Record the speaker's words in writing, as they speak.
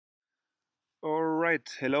Alright,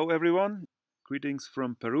 hello everyone. Greetings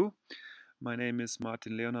from Peru. My name is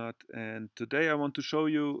Martin Leonhardt, and today I want to show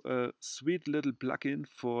you a sweet little plugin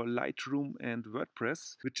for Lightroom and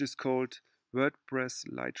WordPress, which is called WordPress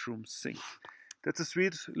Lightroom Sync. That's a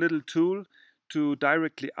sweet little tool to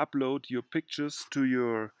directly upload your pictures to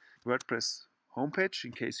your WordPress homepage,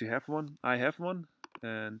 in case you have one. I have one,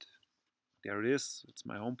 and there it is. It's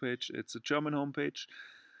my homepage. It's a German homepage.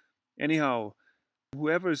 Anyhow,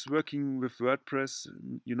 whoever is working with WordPress,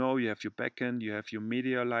 you know, you have your backend, you have your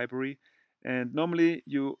media library, and normally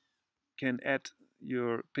you can add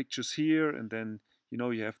your pictures here, and then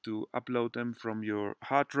you have to upload them from your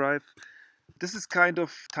hard drive. This is kind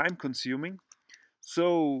of time consuming.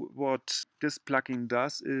 So what this plugin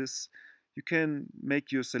does is you can make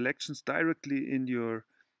your selections directly in your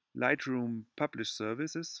Lightroom publish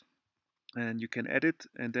services, and you can edit,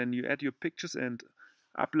 and then you add your pictures and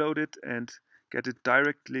upload it and get it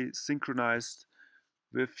directly synchronized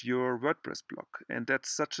with your WordPress blog. And that's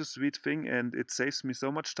such a sweet thing, and it saves me so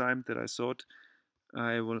much time that I thought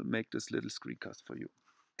I will make this little screencast for you.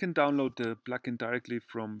 You can download the plugin directly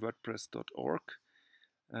from wordpress.org.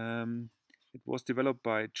 It was developed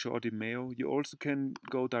by Jordi Mayo. You also can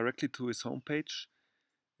go directly to his homepage.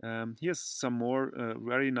 Here's some more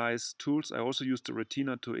very nice tools. I also used the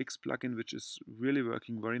Retina 2X plugin, which is really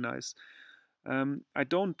working very nice. I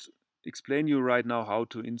don't explain you right now how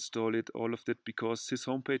to install it, all of that, because his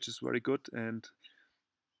homepage is very good and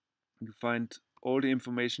you find all the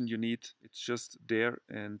information you need. It's just there,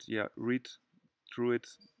 and yeah, read through it,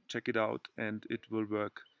 check it out, and it will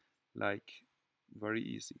work like very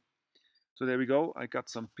easy. So there we go. I got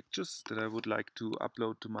some pictures that I would like to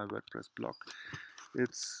upload to my WordPress blog.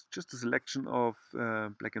 It's just a selection of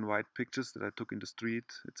black and white pictures that I took in the street.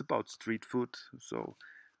 It's about street food, so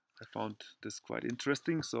I found this quite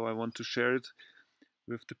interesting, so I want to share it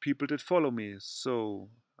with the people that follow me. So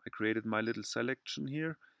I created my little selection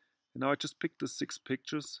here, and now I just picked the 6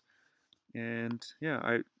 pictures, and yeah,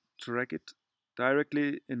 I drag it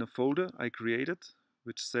directly in a folder I created,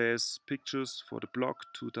 which says Pictures for the Blog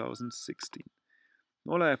 2016.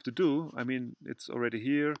 All I have to do, I mean, it's already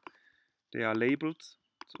here, they are labeled,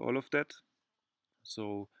 so all of that.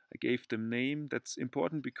 So I gave them name. That's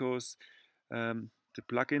important because the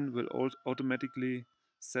plugin will automatically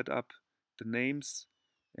set up the names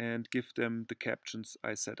and give them the captions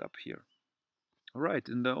I set up here. Alright,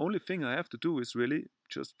 and the only thing I have to do is really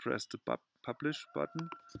just press the publish button,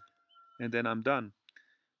 and then I'm done.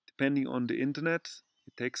 Depending on the internet,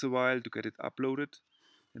 it takes a while to get it uploaded,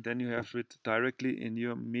 and then you have it directly in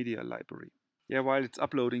your media library. Yeah, while it's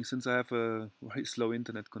uploading, since I have a very slow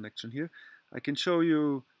internet connection here, I can show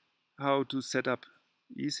you how to set up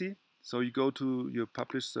easy. So you go to your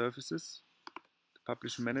publish services, the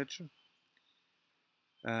publish manager.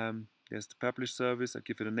 There's the publish service. I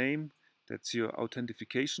give it a name. That's your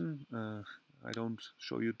authentication. I don't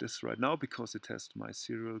show you this right now because it has my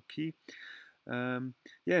serial key. Yeah,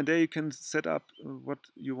 and there you can set up what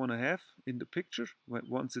you want to have in the picture.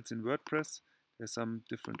 Once it's in WordPress, there's some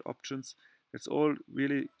different options. It's all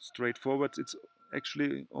really straightforward. It's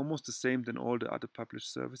actually almost the same than all the other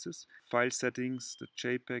published services. File settings, the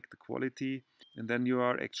JPEG, the quality, and then you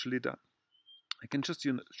are actually done. I can just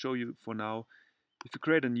show you for now. If you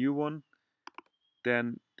create a new one,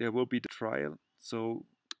 then there will be the trial. So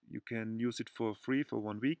you can use it for free for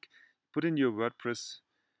 1 week. Put in your WordPress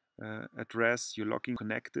address, your login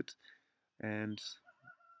connected, and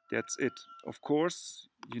that's it. Of course,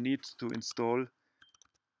 you need to install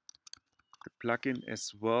the plugin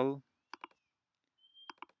as well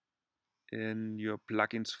in your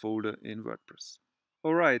plugins folder in WordPress.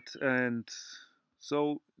 Alright, and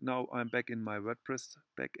so now I'm back in my WordPress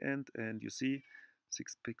backend, and you see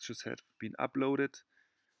 6 pictures have been uploaded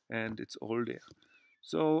and it's all there.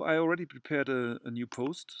 So I already prepared a new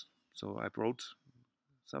post, so I wrote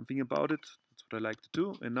something about it. That's what I like to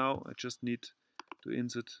do, and now I just need to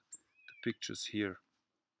insert the pictures here.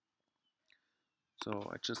 So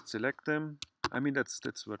I just select them. I mean, that's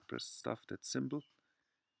WordPress stuff, that's simple.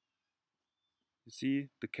 You see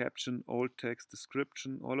the caption, alt text,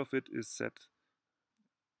 description, all of it is set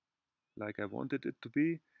like I wanted it to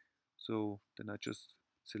be. So then I just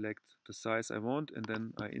select the size I want, and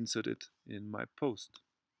then I insert it in my post.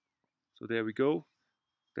 So there we go.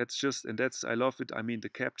 That's just, and that's, I love it. I mean, the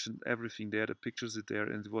caption, everything there, the pictures are there,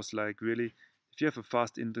 and it was like really, if you have a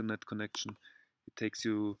fast internet connection, it takes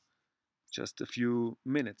you just a few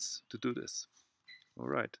minutes to do this. All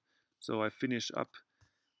right, so I finish up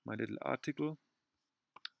my little article,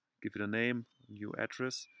 give it a name, new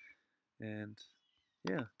address, and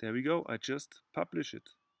yeah, there we go. I just publish it.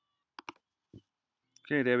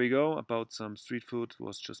 Okay, there we go. About some street food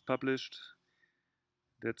was just published.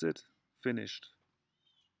 That's it. Finished.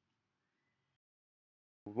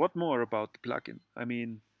 What more about the plugin? I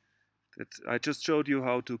mean, I just showed you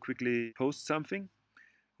how to quickly post something,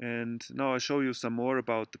 and now I'll show you some more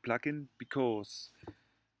about the plugin, because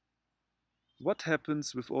what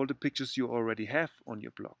happens with all the pictures you already have on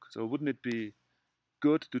your blog? So wouldn't it be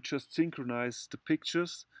good to just synchronize the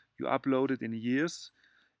pictures you uploaded in years?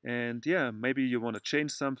 And yeah, maybe you want to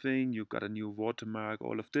change something, you got a new watermark,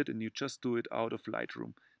 all of that, and you just do it out of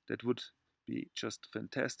Lightroom. That would be just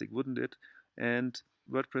fantastic, wouldn't it? And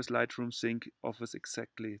WordPress Lightroom Sync offers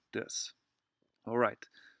exactly this. All right.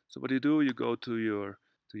 So what you do, you go to your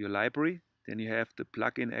library, then you have the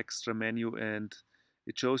plugin extra menu, and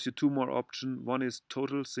it shows you two more options. One is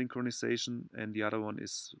total synchronization, and the other one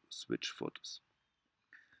is switch photos.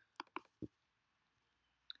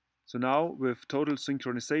 So now with total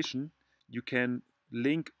synchronization, you can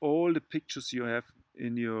link all the pictures you have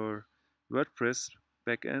in your WordPress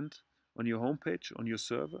backend on your homepage, on your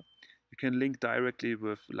server. You can link directly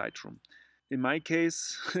with Lightroom. In my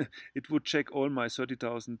case, it would check all my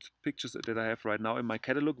 30,000 pictures that I have right now in my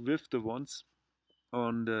catalog with the ones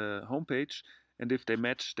on the homepage, and if they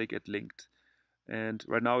match, they get linked. And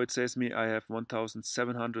right now it says me I have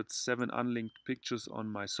 1,707 unlinked pictures on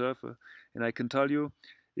my server, and I can tell you,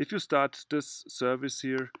 if you start this service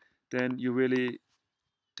here, then you really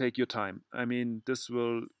take your time. I mean, this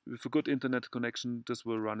will, with a good internet connection, this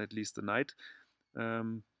will run at least a night.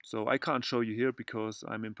 So I can't show you here because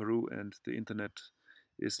I'm in Peru and the internet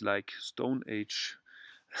is like Stone Age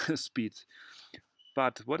speed.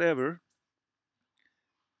 But whatever,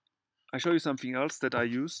 I show you something else that I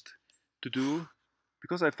used to do,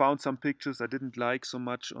 because I found some pictures I didn't like so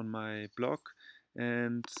much on my blog,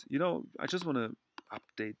 and I just want to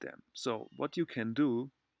update them. So what you can do,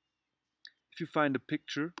 if you find a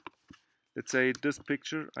picture, let's say this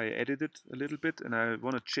picture, I edited a little bit and I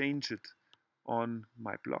want to change it on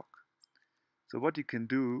my blog. So what you can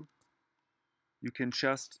do, you can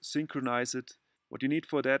just synchronize it. What you need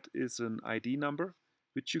for that is an ID number,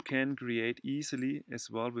 which you can create easily as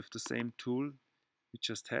well with the same tool we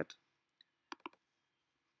just had.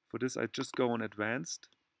 For this, I just go on Advanced,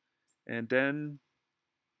 and then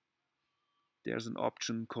there's an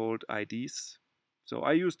option called IDs. So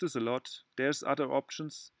I use this a lot. There's other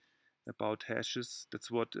options about hashes.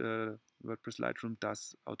 That's what WordPress Lightroom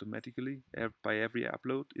does automatically by every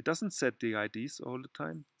upload. It doesn't set the IDs all the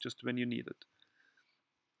time, just when you need it.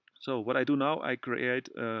 So what I do now, I create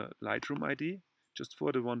a Lightroom ID just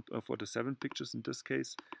for the one for the 7 pictures in this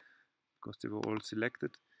case, because they were all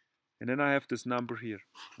selected. And then I have this number here.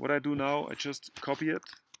 What I do now, I just copy it.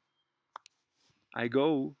 I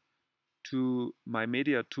go to my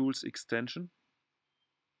Media Tools extension,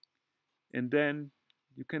 and then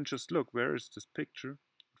you can just look, where is this picture?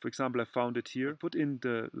 For example, I found it here. Put in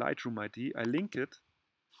the Lightroom ID, I link it.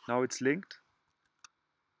 Now it's linked.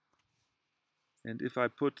 And if I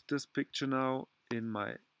put this picture now in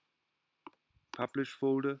my publish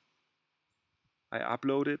folder, I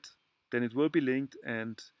upload it, then it will be linked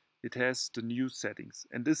and it has the new settings.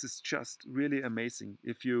 And this is just really amazing.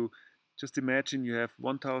 If you just imagine you have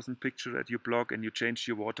 1,000 pictures at your blog and you change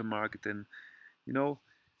your watermark, then you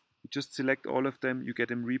just select all of them, you get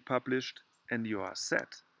them republished, and you are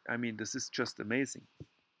set. I mean, this is just amazing.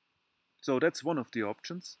 So that's one of the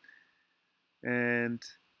options. And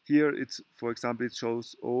here it's, for example, it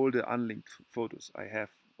shows all the unlinked photos I have,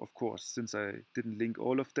 of course, since I didn't link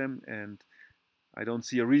all of them, and I don't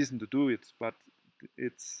see a reason to do it, but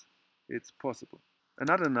it's possible.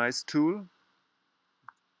 Another nice tool,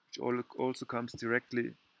 which also comes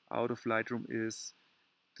directly out of Lightroom, is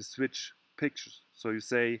the switch pictures. So you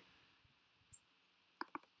say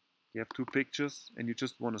you have 2 pictures and you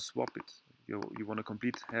just want to swap it. You want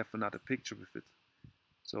to have another picture with it.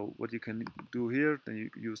 So what you can do here, then you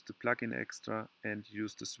use the plugin extra and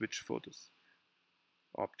use the switch photos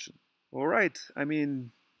option. All right, I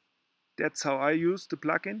mean, that's how I use the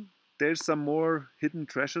plugin. There's some more hidden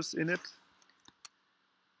treasures in it,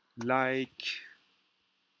 like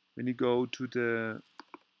when you go to the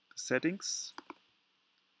settings.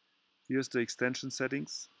 Here's the extension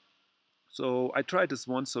settings. So I tried this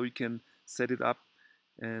once, so you can set it up,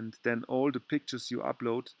 and then all the pictures you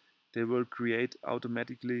upload, they will create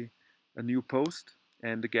automatically a new post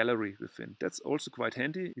and a gallery within. That's also quite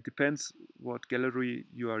handy. It depends what gallery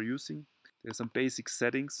you are using. There's some basic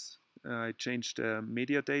settings. I changed the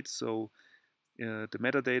media date, so the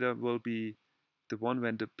metadata will be the one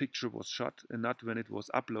when the picture was shot and not when it was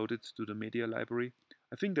uploaded to the media library.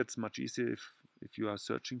 I think that's much easier if you are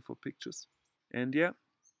searching for pictures. And yeah,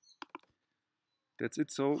 That's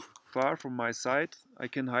it so far from my side. I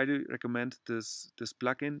can highly recommend this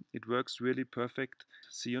plugin. It works really perfect.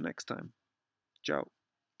 See you next time. Ciao.